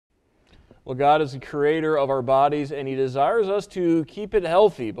Well, God is the creator of our bodies, and He desires us to keep it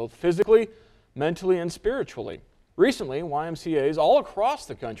healthy, both physically, mentally, and spiritually. Recently, YMCAs all across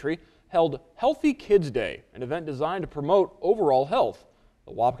the country held Healthy Kids Day, an event designed to promote overall health.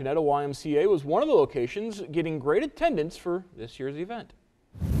 The Wapakoneta YMCA was one of the locations getting great attendance for this year's event.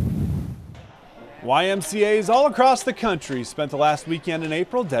 YMCAs all across the country spent the last weekend in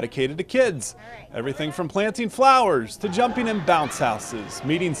April dedicated to kids. Everything from planting flowers to jumping in bounce houses,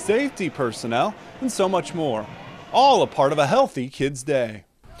 meeting safety personnel, and so much more. All a part of a Healthy Kids Day.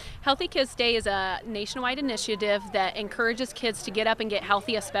 Healthy Kids Day is a nationwide initiative that encourages kids to get up and get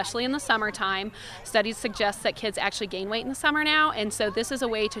healthy, especially in the summertime. Studies suggest that kids actually gain weight in the summer now, and so this is a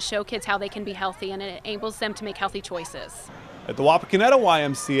way to show kids how they can be healthy, and it enables them to make healthy choices. At the Wapakoneta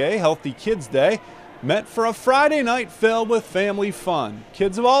YMCA, Healthy Kids Day meant for a Friday night filled with family fun.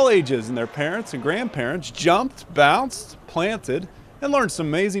 Kids of all ages and their parents and grandparents jumped, bounced, planted, and learned some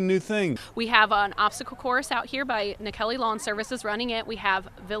amazing new things. We have an obstacle course out here by Nikelly Lawn Services running it. We have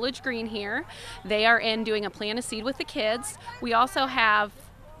Village Green here. They are in doing a plant a seed with the kids. We also have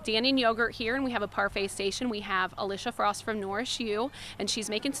Danny and Yogurt here, and we have a parfait station. We have Alicia Frost from Nourish You, and she's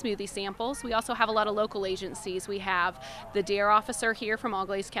making smoothie samples. We also have a lot of local agencies. We have the DARE officer here from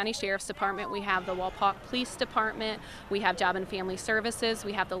Auglaize County Sheriff's Department. We have the Walpaw Police Department. We have Job and Family Services.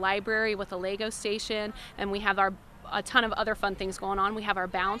 We have the library with the Lego station, and we have a ton of other fun things going on. We have our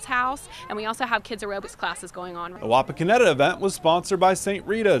bounce house, and we also have kids aerobics classes going on. The Wapakoneta event was sponsored by St.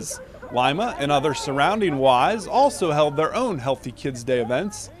 Rita's. Lima and other surrounding Ys also held their own Healthy Kids Day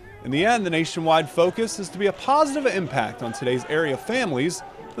events. In the end, the nationwide focus is to be a positive impact on today's area families,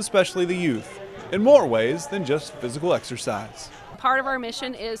 especially the youth, in more ways than just physical exercise. Part of our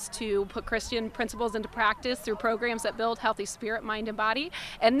mission is to put Christian principles into practice through programs that build healthy spirit, mind, and body.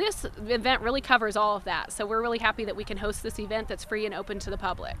 And this event really covers all of that. So we're really happy that we can host this event that's free and open to the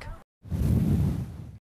public.